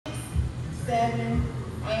7,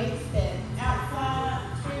 8, step outside,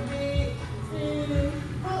 3, 2,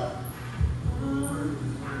 hook.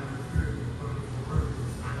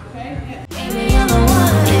 Okay. Baby, you're the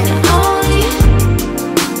one and only.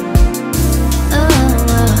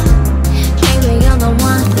 Baby, you're the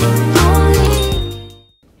one and only.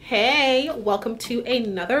 Hey, welcome to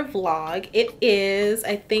another vlog. It is,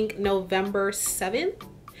 I think, November 7th.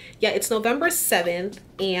 Yeah, it's November 7th,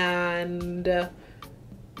 and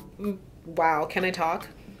wow, can I talk?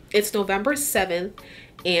 It's November 7th,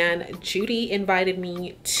 and Judy invited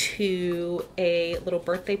me to a little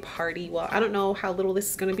birthday party. Well, I don't know how little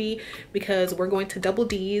this is gonna be because we're going to Double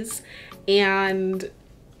D's, and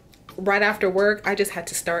right after work I just had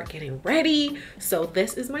to start getting ready. So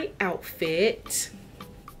this is my outfit.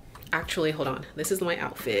 Actually, hold on, this is my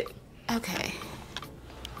outfit. Okay,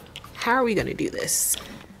 how are we gonna do this?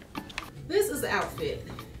 This is the outfit.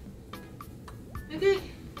 Okay,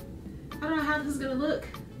 I don't know how this is gonna look,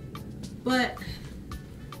 but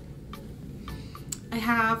I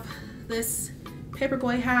have this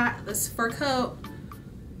paperboy hat, this fur coat,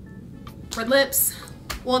 red lips,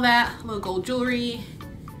 all that, little gold jewelry,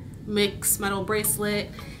 mixed metal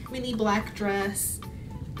bracelet, mini black dress,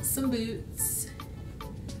 some boots,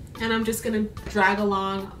 and I'm just gonna drag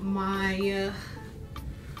along my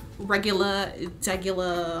regular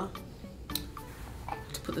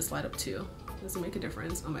to put this light up too. Does it make a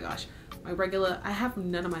difference? Oh my gosh, my regular, I have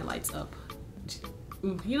none of my lights up.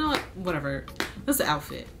 You know what, whatever, this is the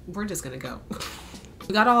outfit, we're just gonna go.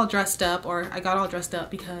 We got all dressed up, or I got all dressed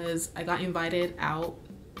up because I got invited out,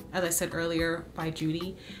 as I said earlier, by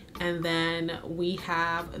Judy, and then we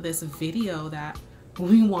have this video that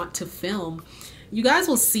we want to film. You guys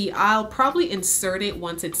will see, I'll probably insert it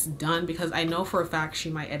once it's done because I know for a fact she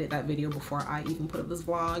might edit that video before I even put up this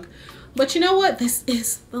vlog. But you know what? This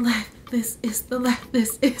is the life. This is the life.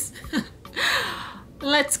 This is.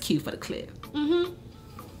 Let's cue for the clip.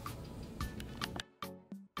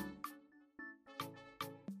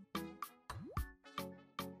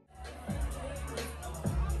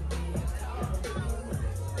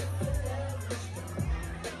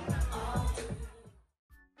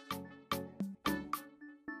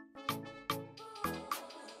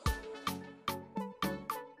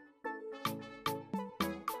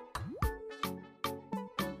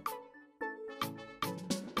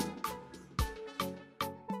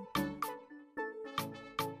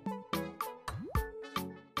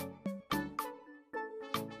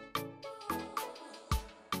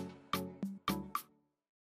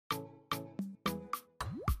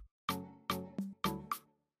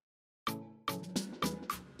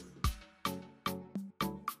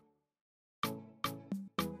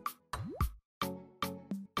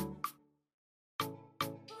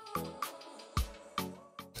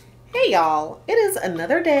 Hey y'all, it is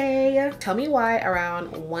another day. Tell me why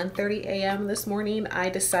around 1:30 a.m. this morning I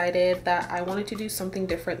decided that I wanted to do something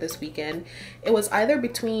different this weekend. It was either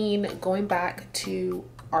between going back to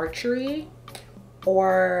archery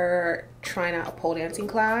or trying out a pole dancing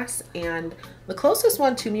class, and the closest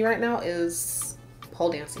one to me right now is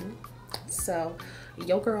pole dancing. So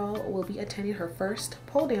yo girl will be attending her first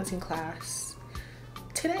pole dancing class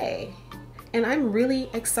today. And I'm really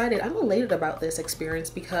excited. I'm elated about this experience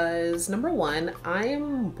because number one, I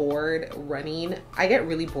am bored running. I get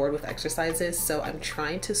really bored with exercises, so I'm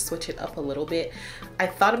trying to switch it up a little bit. I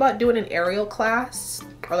thought about doing an aerial class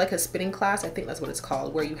or like a spinning class. I think that's what it's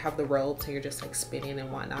called, where you have the ropes and you're just like spinning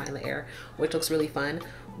and whatnot in the air, which looks really fun.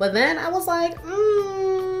 But then I was like,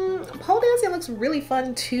 pole dancing looks really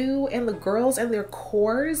fun too, and the girls and their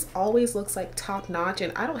cores always looks like top notch,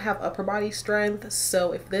 and I don't have upper body strength,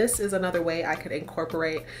 so if this is another way I could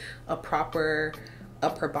incorporate a proper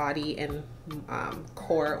upper body and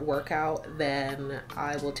core workout, then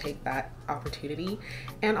I will take that opportunity.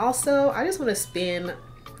 And also I just want to spin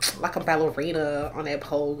like a ballerina on that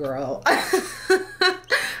pole, girl.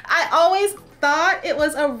 I always thought it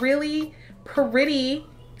was a really pretty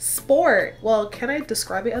sport. Well, can I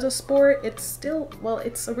describe it as a sport? It's still, well,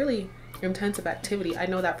 it's a really intensive activity. I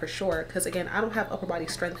know that for sure because again, I don't have upper body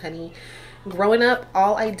strength, honey. Growing up,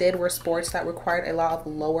 all I did were sports that required a lot of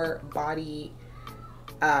lower body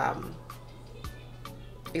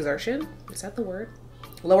exertion. Is that the word?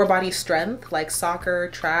 Lower body strength, like soccer,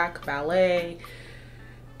 track, ballet,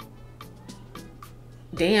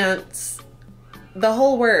 dance, the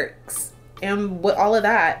whole works. And with all of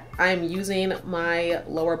that, I'm using my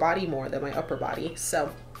lower body more than my upper body.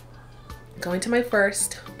 So going to my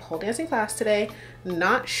first pole dancing class today.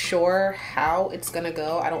 Not sure how it's gonna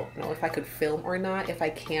go. I don't know if I could film or not. If I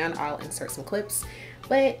can, I'll insert some clips,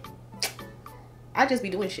 but I just be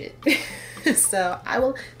doing shit. So I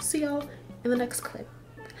will see y'all in the next clip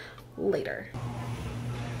later.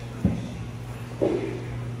 I'm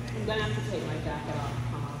gonna have to take my jacket off.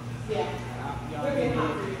 Yeah. Y'all We're getting can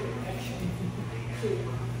hot for you, actually.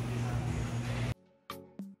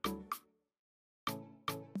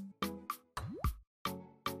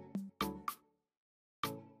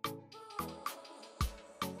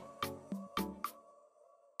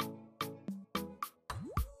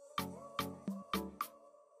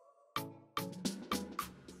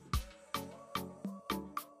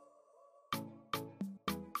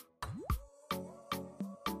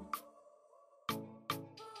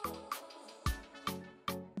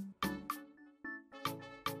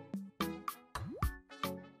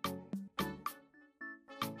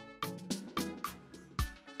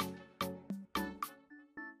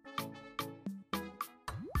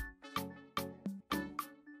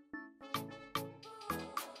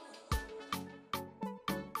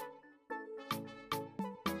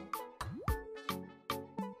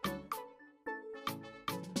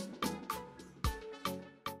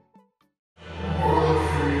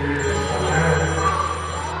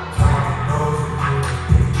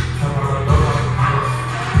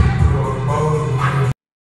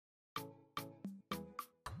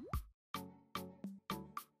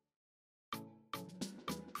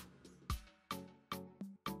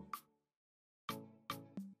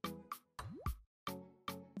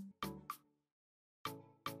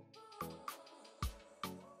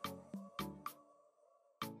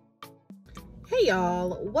 Hey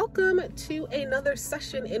y'all, welcome to another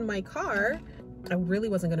session in my car. I really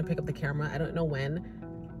wasn't gonna pick up the camera. I don't know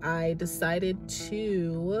when. I decided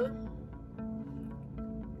to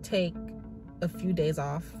take a few days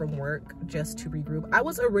off from work just to regroup. I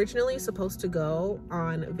was originally supposed to go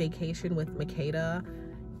on vacation with Makeda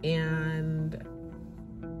and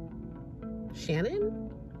Shannon,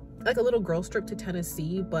 like a little girls trip to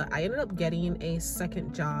Tennessee, but I ended up getting a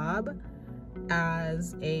second job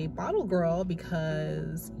as a bottle girl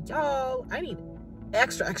because y'all, I need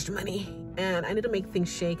extra money and I need to make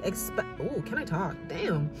things shake. Oh, can I talk?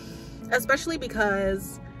 Damn. Especially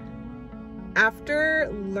because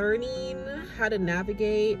after learning how to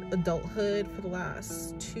navigate adulthood for the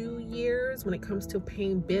last 2 years when it comes to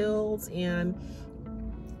paying bills and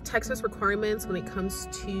Texas requirements when it comes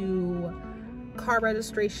to car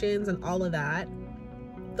registrations and all of that,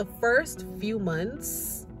 the first few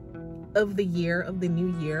months of the year, of the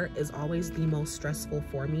new year, is always the most stressful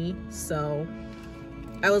for me. So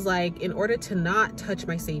I was like, in order to not touch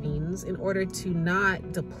my savings, in order to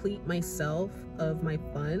not deplete myself of my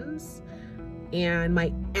funds and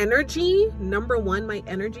my energy, number one, my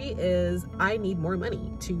energy is I need more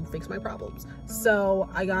money to fix my problems. So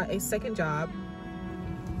I got a second job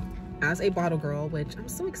as a bottle girl, which I'm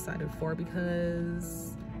so excited for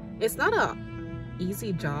because it's not a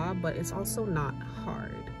easy job, but it's also not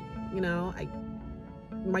hard. You know,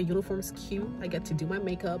 my uniform's cute. I get to do my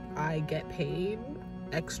makeup. I get paid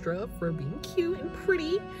extra for being cute and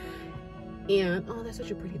pretty. And, oh, that's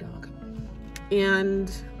such a pretty dog. And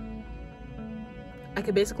I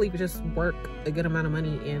could basically just work a good amount of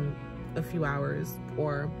money in a few hours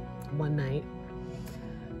or one night.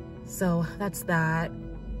 So that's that.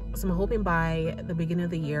 So I'm hoping by the beginning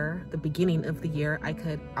of the year, I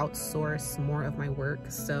could outsource more of my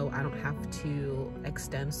work so I don't have to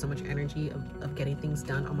extend so much energy of getting things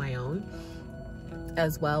done on my own,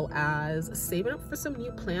 as well as saving up for some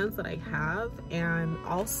new plans that I have. And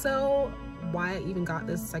also why I even got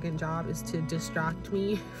this second job is to distract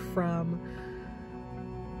me from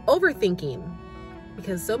overthinking,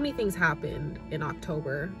 because so many things happened in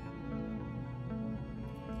October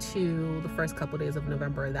to the first couple days of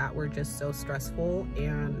November that were just so stressful,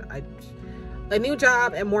 and a new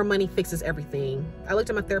job and more money fixes everything. I looked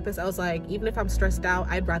at my therapist, I was like, even if I'm stressed out,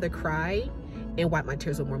 I'd rather cry and wipe my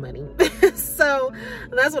tears with more money. So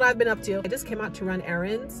that's what I've been up to. I just came out to run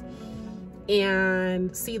errands,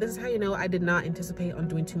 and see, this is how you know I did not anticipate on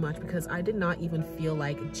doing too much, because I did not even feel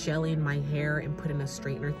like gelling my hair and putting a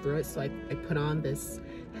straightener through it. So I put on this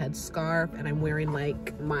head scarf, and I'm wearing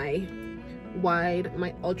like my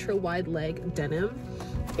ultra wide leg denim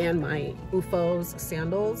and my UFOs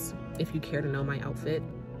sandals, if you care to know my outfit.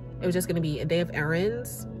 It was just gonna be a day of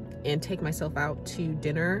errands and take myself out to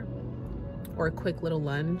dinner or a quick little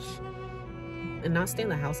lunch and not stay in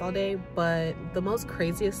the house all day. But the most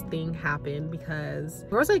craziest thing happened, because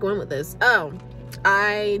where was I going with this? Oh,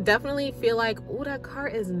 I definitely feel like, oh, that car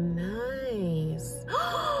is nice.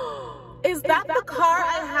 Is that the car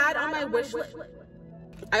I had on my wish list?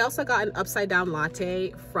 I also got an upside down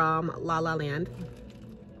latte from La La Land.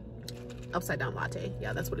 Upside down latte,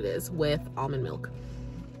 yeah, that's what it is, with almond milk.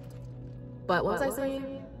 But what was I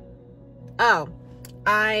saying? Oh,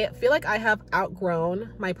 I feel like I have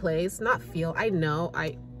outgrown my place. Not feel, I know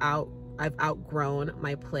I've outgrown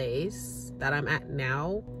my place that I'm at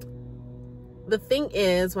now. The thing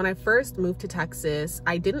is, when I first moved to Texas,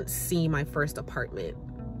 I didn't see my first apartment.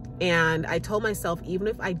 And I told myself, even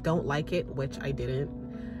if I don't like it, which I didn't,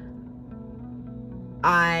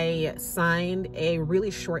 I signed a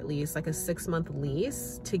really short lease, like a 6-month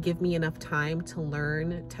lease, to give me enough time to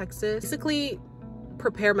learn Texas. Basically,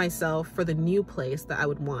 prepare myself for the new place that I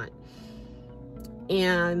would want.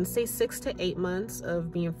 And say 6 to 8 months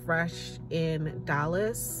of being fresh in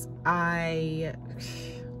Dallas,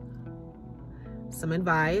 some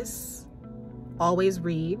advice: always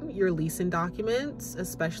read your leasing documents,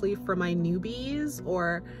 especially for my newbies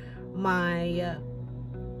or my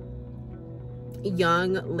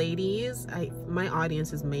young ladies. My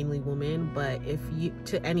audience is mainly women, but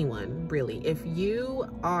to anyone really, if you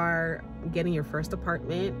are getting your first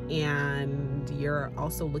apartment and you're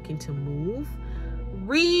also looking to move,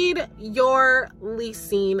 read your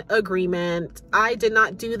leasing agreement. I did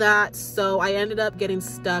not do that, so I ended up getting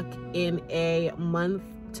stuck in a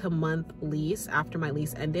month-to-month lease after my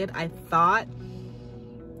lease ended. I thought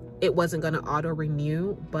it wasn't going to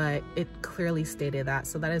auto-renew, but it clearly stated that,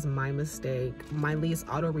 so that is my mistake. My lease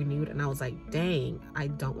auto-renewed, and I was like, dang, I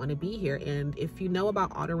don't want to be here. And if you know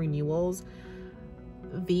about auto-renewals,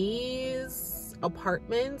 these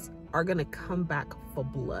apartments are going to come back for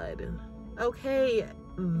blood. Okay,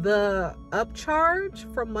 the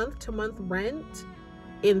upcharge for month-to-month rent,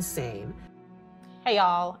 insane. Hey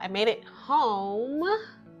y'all, I made it home,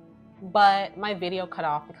 but my video cut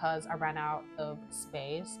off because I ran out of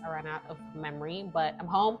space. I ran out of memory, but I'm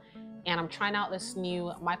home and I'm trying out this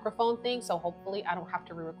new microphone thing, so hopefully I don't have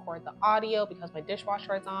to re-record the audio because my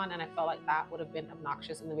dishwasher is on, and I felt like that would have been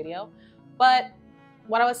obnoxious in the video. But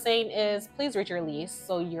what I was saying is, please read your lease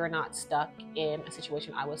so you're not stuck in a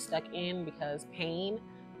situation I was stuck in, because paying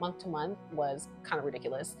month to month was kind of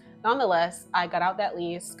ridiculous. Nonetheless, I got out that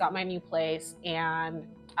lease, got my new place, and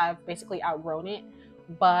I've basically outgrown it.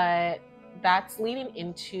 But that's leading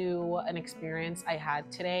into an experience I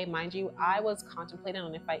had today. Mind you, I was contemplating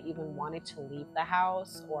on if I even wanted to leave the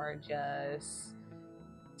house or just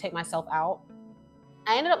take myself out.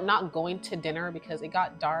 I ended up not going to dinner because it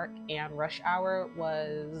got dark and rush hour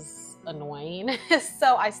was annoying.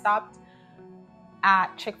 So I stopped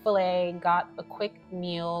at Chick-fil-A, got a quick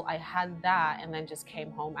meal. I had that and then just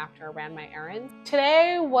came home after I ran my errands.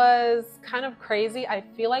 Today was kind of crazy. I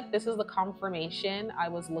feel like this is the confirmation I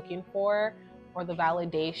was looking for, or the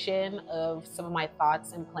validation of some of my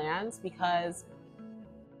thoughts and plans, because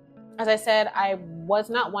as I said, I was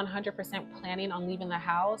not 100% planning on leaving the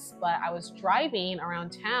house, but I was driving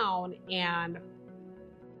around town and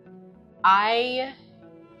I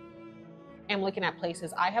am looking at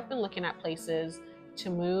places. I have been looking at places to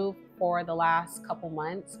move for the last couple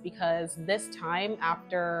months, because this time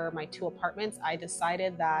after my 2 apartments, I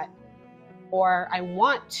decided that, or I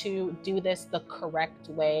want to do this the correct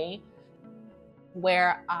way,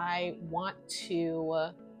 where I want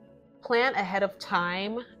to plan ahead of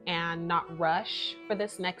time and not rush for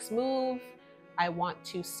this next move. I want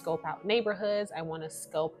to scope out neighborhoods. I want to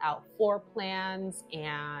scope out floor plans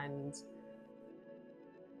and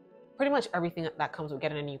pretty much everything that comes with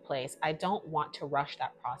getting a new place. I don't want to rush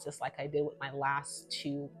that process like I did with my last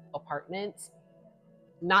 2 apartments.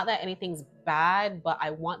 Not that anything's bad, but I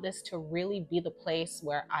want this to really be the place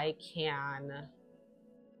where I can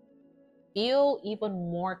feel even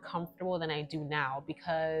more comfortable than I do now,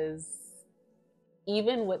 because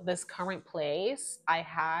even with this current place, I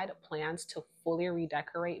had plans to fully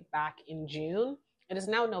redecorate back in June. It is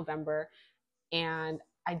now November and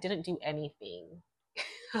I didn't do anything.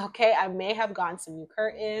 Okay, I may have gotten some new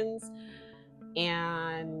curtains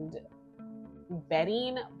and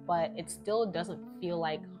bedding, but it still doesn't feel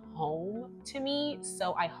like home to me.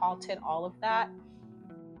 So I halted all of that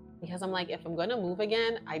because I'm like, if I'm gonna move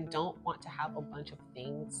again, I don't want to have a bunch of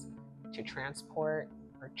things to transport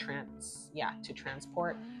to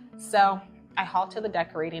transport. So I halted the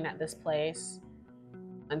decorating at this place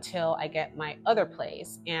until I get my other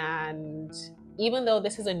place. And even though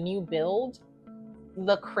this is a new build,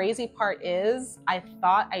 the crazy part is I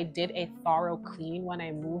thought I did a thorough clean when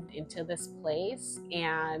I moved into this place,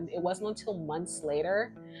 and it wasn't until months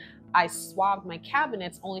later I swabbed my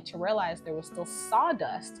cabinets only to realize there was still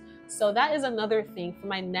sawdust. So that is another thing. For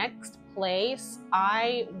my next place,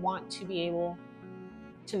 I want to be able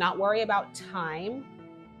to not worry about time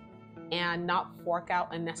and not fork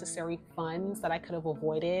out unnecessary funds that I could have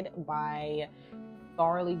avoided by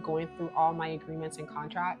thoroughly going through all my agreements and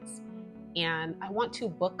contracts. and I want to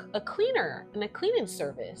book a cleaner and a cleaning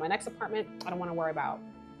service. My next apartment, I don't want to worry about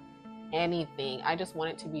anything. I just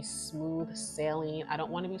want it to be smooth sailing. I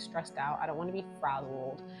don't want to be stressed out. I don't want to be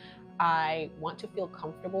frazzled. I want to feel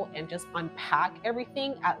comfortable and just unpack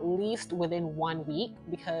everything at least within 1 week,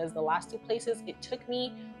 because the last 2 places, it took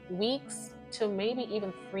me weeks to maybe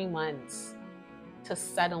even 3 months to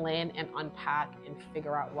settle in and unpack and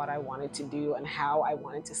figure out what I wanted to do and how I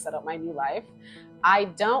wanted to set up my new life. I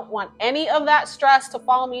don't want any of that stress to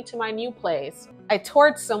follow me to my new place. I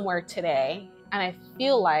toured somewhere today, and I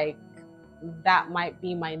feel like that might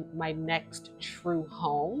be my next true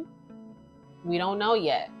home. We don't know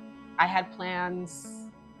yet. I had plans.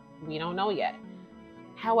 We don't know yet.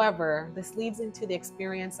 However, this leads into the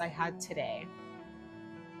experience I had today.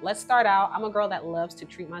 Let's start out. I'm a girl that loves to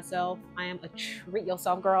treat myself. I am a treat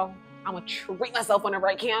yourself girl. I'm gonna treat myself whenever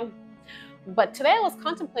I can. But today I was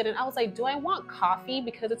contemplating, I was like, do I want coffee?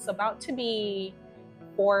 Because it's about to be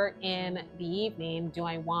 4 in the evening. Do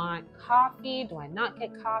I want coffee? Do I not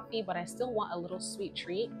get coffee? But I still want a little sweet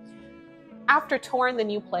treat. After touring the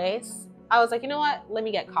new place, I was like, you know what? Let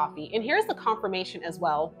me get coffee. And here's the confirmation as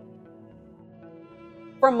well.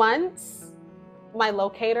 For months, my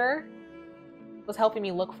locator was helping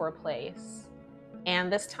me look for a place.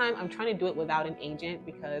 And this time I'm trying to do it without an agent,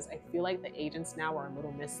 because I feel like the agents now are a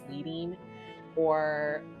little misleading,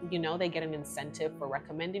 or, you know, they get an incentive for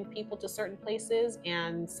recommending people to certain places.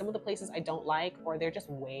 And some of the places I don't like, or they're just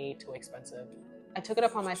way too expensive. I took it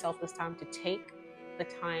upon myself this time to take the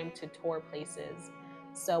time to tour places.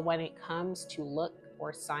 So when it comes to look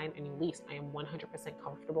or sign a new lease, I am 100%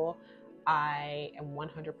 comfortable. I am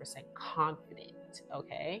 100% confident,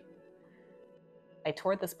 okay? I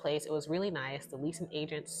toured this place. It was really nice. The leasing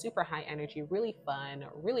agent, super high energy, really fun,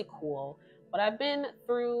 really cool. But I've been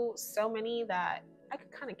through so many that I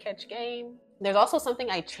could kind of catch game. There's also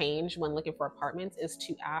something I changed when looking for apartments, is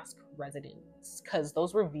to ask residents, because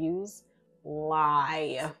those reviews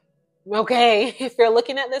lie. Okay, if you're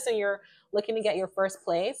looking at this and you're looking to get your first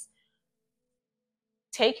place,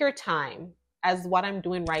 take your time, as what I'm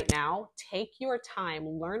doing right now. Take your time,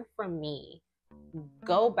 learn from me.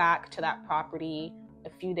 Go back to that property a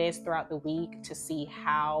few days throughout the week to see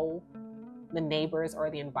how the neighbors or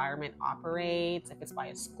the environment operates. If it's by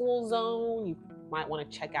a school zone, you might want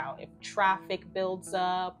to check out if traffic builds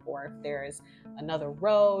up, or if there's another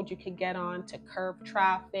road you could get on to curb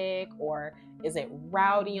traffic, or is it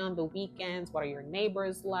rowdy on the weekends? What are your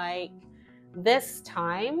neighbors like? This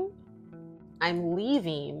time I'm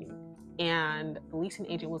leaving, and the leasing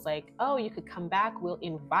agent was like, oh, you could come back. We'll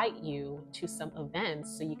invite you to some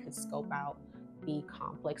events so you could scope out the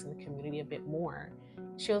complex and the community a bit more.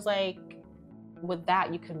 She was like, with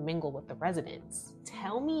that, you can mingle with the residents.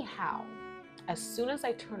 Tell me how. As soon as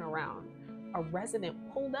I turn around, a resident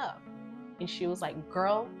pulled up and she was like,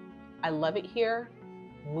 girl, I love it here.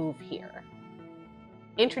 Move here.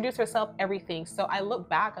 Introduce herself, everything. So I looked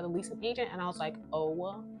back at the leasing agent and I was like,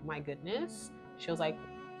 oh my goodness. She was like,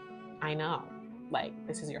 I know, like,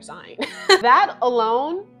 this is your sign. That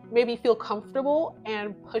alone made me feel comfortable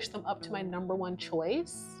and push them up to my #1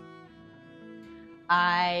 choice.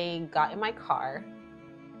 I got in my car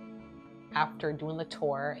after doing the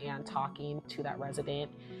tour and talking to that resident,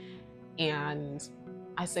 and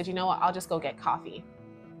I said, you know what, I'll just go get coffee.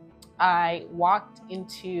 I walked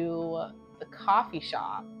into the coffee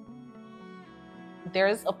shop.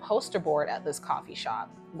 There's a poster board at this coffee shop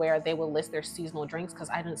where they will list their seasonal drinks, because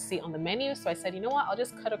I didn't see it on the menu. So I said, you know what, I'll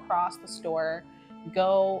just cut across the store,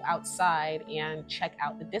 go outside and check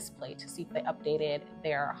out the display to see if they updated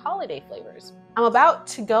their holiday flavors. I'm about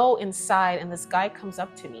to go inside and this guy comes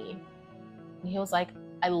up to me and he was like,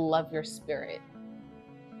 I love your spirit.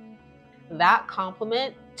 That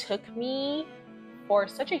compliment took me for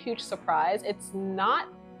such a huge surprise. It's not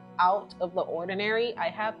out of the ordinary. I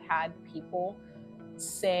have had people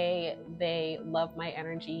say they love my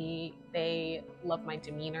energy, they love my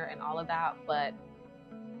demeanor and all of that, but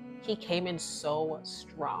he came in so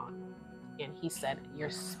strong and he said, your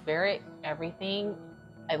spirit, everything,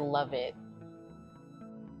 I love it.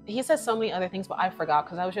 He said so many other things, but I forgot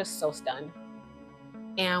because I was just so stunned.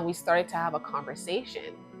 And we started to have a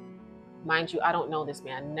conversation. Mind you, I don't know this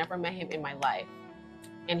man, never met him in my life.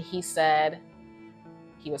 And he said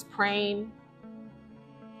he was praying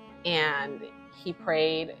and he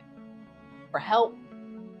prayed for help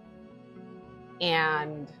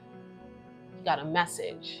and he got a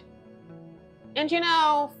message. And you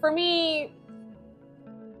know, for me,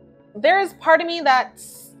 there's part of me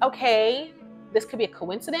that's, okay, this could be a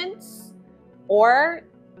coincidence, or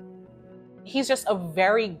he's just a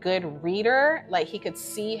very good reader. Like, he could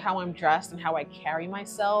see how I'm dressed and how I carry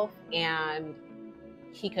myself, and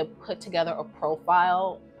he could put together a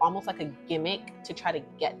profile, almost like a gimmick, to try to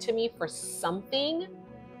get to me for something,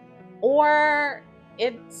 or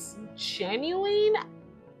it's genuine,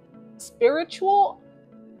 spiritual.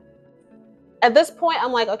 At this point,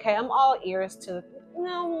 I'm like, okay, I'm all ears to,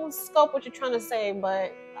 scope what you're trying to say,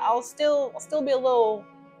 but I'll still be a little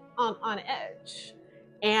on edge.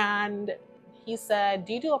 And he said,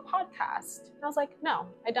 do you do a podcast? And I was like, no,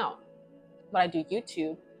 I don't, but I do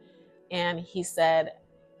YouTube. And he said,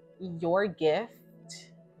 your gift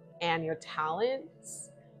and your talents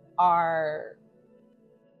are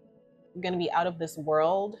going to be out of this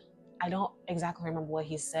world. I don't exactly remember what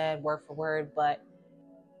he said word for word, but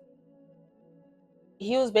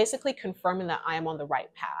he was basically confirming that I am on the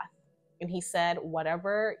right path. And he said,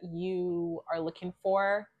 whatever you are looking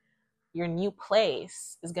for, your new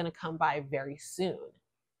place is going to come by very soon.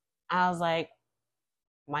 I was like,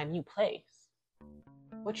 my new place?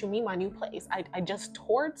 What you mean, my new place? I just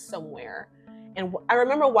toured somewhere. And I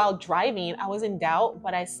remember while driving, I was in doubt,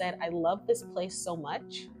 but I said, I love this place so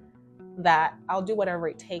much that I'll do whatever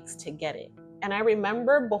it takes to get it. And I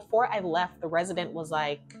remember before I left, the resident was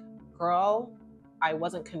like, girl, I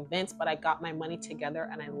wasn't convinced, but I got my money together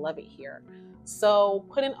and I love it here. So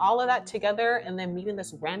putting all of that together and then meeting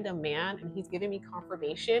this random man and he's giving me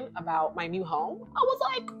confirmation about my new home, I was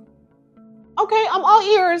like, okay, I'm all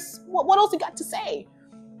ears. What else you got to say?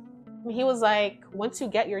 And he was like, once you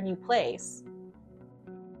get your new place,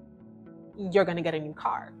 you're gonna get a new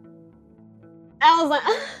car. And I was like,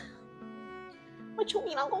 what you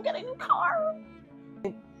mean I'm gonna get a new car?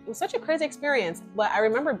 It was such a crazy experience. But I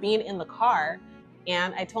remember being in the car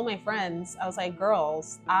and I told my friends, I was like,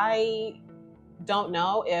 girls, I don't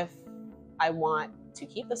know if I want to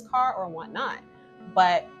keep this car or want not.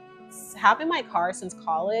 But having my car since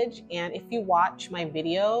college, and if you watch my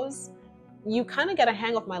videos, you kind of get a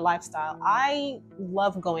hang of my lifestyle. I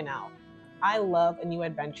love going out. I love a new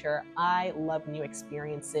adventure. I love new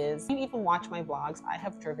experiences. You even watch my vlogs. I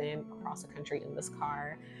have driven across the country in this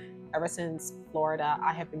car. Ever since Florida,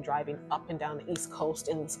 I have been driving up and down the East Coast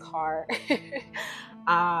in this car.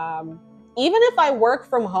 Even if I work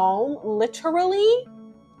from home, literally,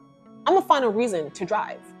 I'm gonna find a reason to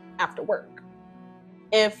drive after work.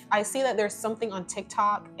 If I see that there's something on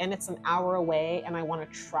TikTok and it's an hour away and I want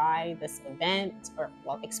to try this event or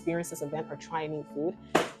experience this event or try new food,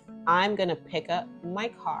 I'm gonna pick up my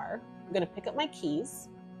car, I'm gonna pick up my keys,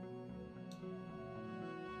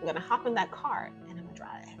 I'm gonna hop in that car and I'm gonna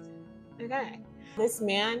drive. Okay. This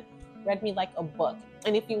man read me like a book.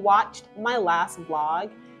 And if you watched my last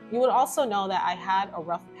vlog, you would also know that I had a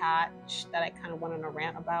rough patch that I kind of went on a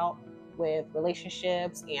rant about with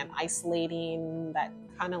relationships and isolating that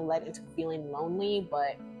kind of led into feeling lonely,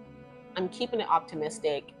 but I'm keeping it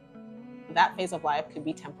optimistic. That phase of life could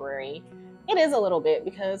be temporary. It is a little bit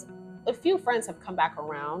because a few friends have come back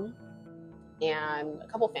around and a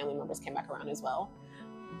couple family members came back around as well.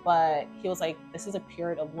 But he was like, this is a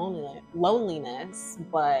period of loneliness,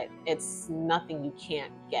 but it's nothing you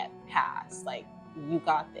can't get past. Like, you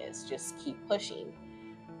got this, just keep pushing.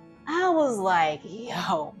 I was like,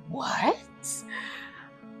 yo, what?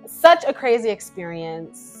 Such a crazy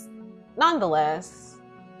experience. Nonetheless,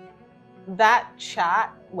 that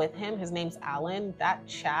chat with him, his name's Alan, that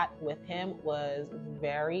chat with him was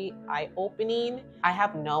very eye-opening. I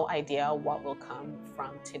have no idea what will come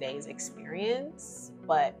from today's experience,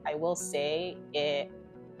 but I will say it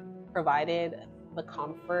provided the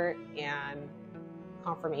comfort and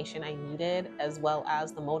confirmation I needed, as well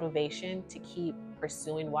as the motivation to keep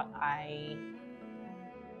pursuing what I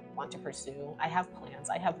want to pursue. I have plans,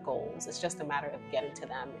 I have goals. It's just a matter of getting to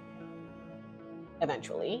them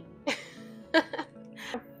eventually.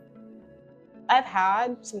 I've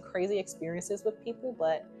had some crazy experiences with people,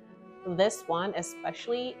 but this one,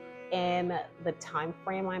 especially in the time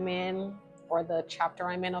frame I'm in or the chapter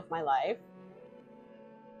I'm in of my life,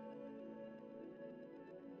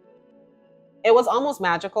 it was almost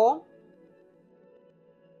magical.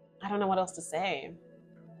 I don't know what else to say.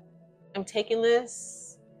 I'm taking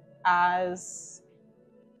this as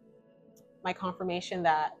my confirmation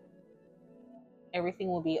that everything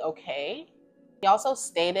will be okay. He also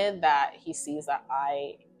stated that he sees that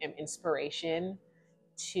I am inspiration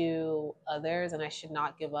to others and I should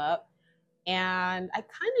not give up. And I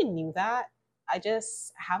kind of knew that. I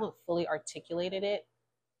just haven't fully articulated it.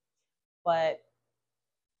 But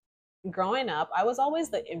growing up, I was always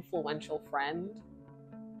the influential friend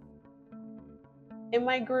in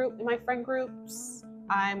my group, in my friend groups.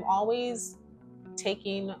 I'm always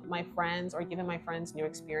taking my friends or giving my friends new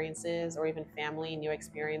experiences, or even family new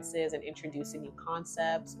experiences, and introducing new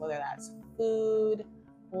concepts, whether that's food,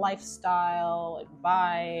 lifestyle,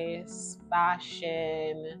 advice,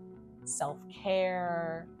 fashion,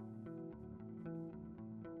 self-care,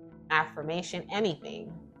 affirmation,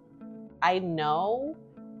 anything. I know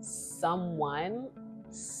someone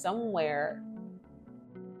somewhere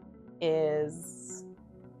is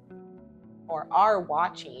or are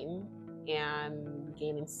watching and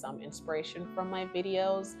gaining some inspiration from my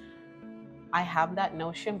videos. I have that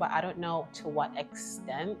notion, but I don't know to what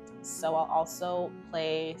extent. So I'll also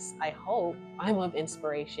place, I hope I'm of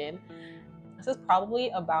inspiration. This is probably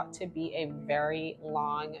about to be a very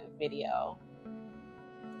long video.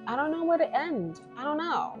 I don't know where to end. I don't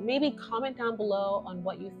know. Maybe comment down below on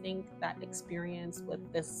what you think that experience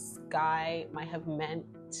with this guy might have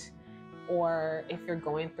meant, or if you're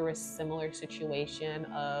going through a similar situation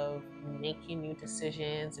of making new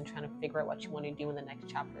decisions and trying to figure out what you want to do in the next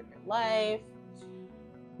chapter of your life.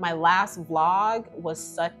 My last vlog was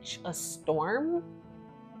such a storm,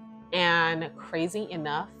 and crazy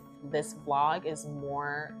enough, this vlog is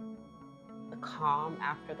more the calm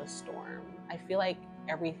after the storm. I feel like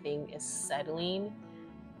everything is settling,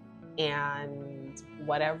 and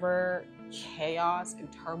whatever chaos and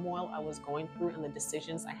turmoil I was going through and the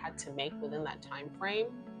decisions I had to make within that time frame,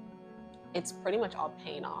 it's pretty much all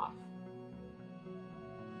paying off.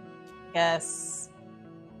 Yes,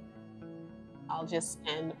 I'll just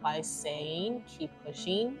end by saying, keep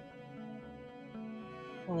pushing,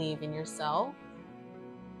 believe in yourself.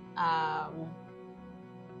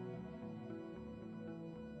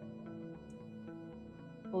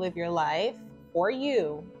 Live your life for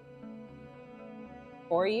you.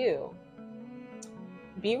 For you.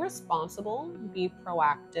 Be responsible, be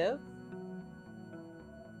proactive,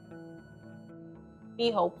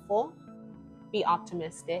 be hopeful, be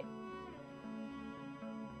optimistic.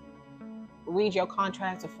 Read your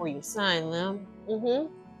contracts before you sign them.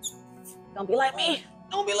 Don't be like me.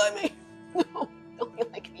 Don't be like me. No, don't be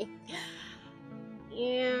like me.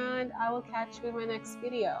 And I will catch you in my next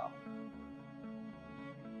video.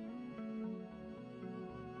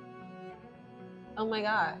 Oh my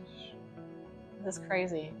gosh. This is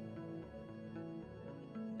crazy.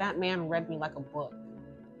 That man read me like a book.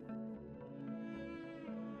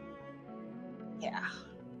 Yeah.